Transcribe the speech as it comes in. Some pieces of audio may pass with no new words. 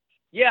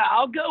Yeah,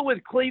 I'll go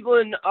with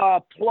Cleveland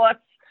plus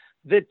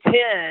the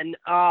 10.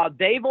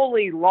 They've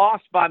only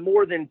lost by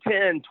more than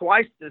 10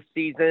 twice this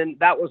season.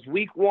 That was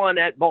week 1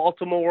 at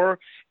Baltimore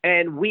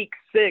and week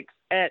 6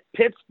 at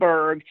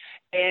Pittsburgh.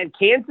 And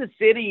Kansas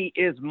City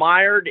is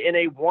mired in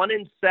a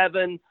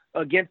 1-7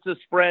 against the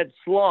spread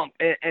slump.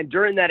 And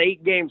during that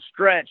 8-game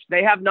stretch,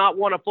 they have not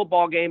won a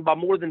football game by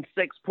more than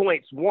 6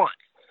 points once.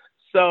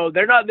 So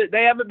they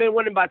haven't been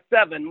winning by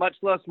 7, much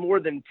less more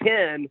than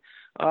 10,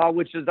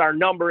 which is our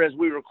number as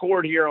we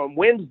record here on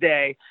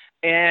Wednesday.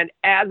 And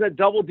as a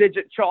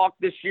double-digit chalk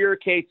this year,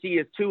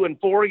 KC is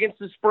 2-4 against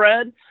the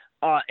spread.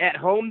 At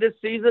home this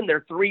season,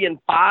 they're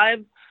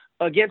 3-5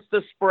 against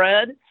the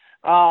spread.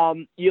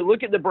 You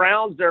look at the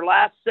Browns, their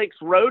last 6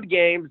 road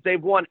games,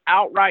 they've won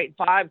outright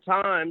 5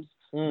 times.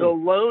 The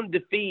lone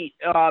defeat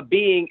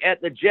being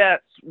at the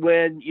Jets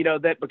when,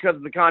 that because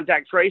of the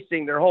contact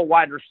tracing, their whole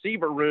wide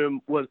receiver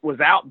room was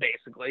out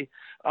basically.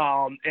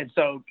 And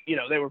so,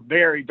 they were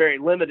very, very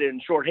limited and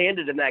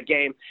shorthanded in that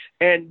game.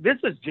 And this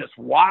is just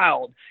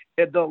wild.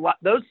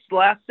 Those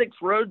last 6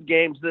 road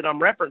games that I'm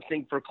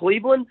referencing for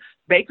Cleveland,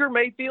 Baker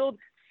Mayfield,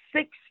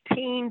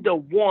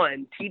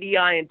 16-1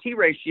 TDI-INT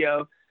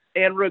ratio.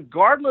 And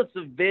regardless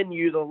of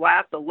venue, the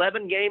last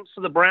 11 games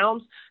for the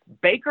Browns,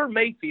 Baker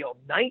Mayfield,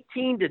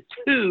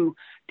 19-2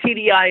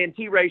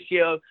 TDI-INT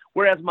ratio,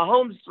 whereas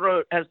Mahomes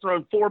has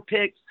thrown 4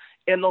 picks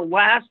in the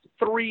last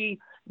 3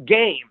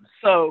 games.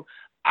 So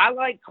I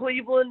like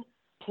Cleveland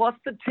plus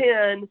the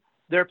 10.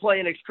 They're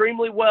playing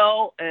extremely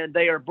well, and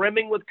they are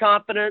brimming with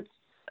confidence.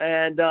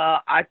 And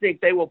I think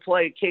they will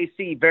play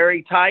KC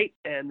very tight,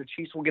 and the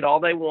Chiefs will get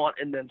all they want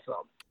and then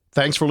some.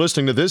 Thanks for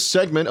listening to this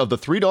segment of the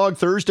Three Dog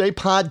Thursday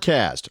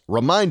podcast.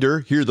 Reminder,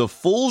 hear the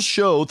full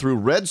show through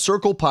Red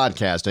Circle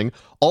Podcasting.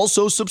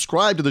 Also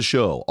subscribe to the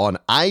show on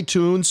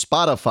iTunes,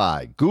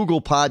 Spotify,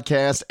 Google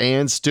Podcasts,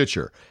 and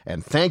Stitcher.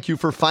 And thank you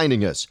for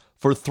finding us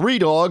for Three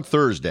Dog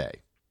Thursday.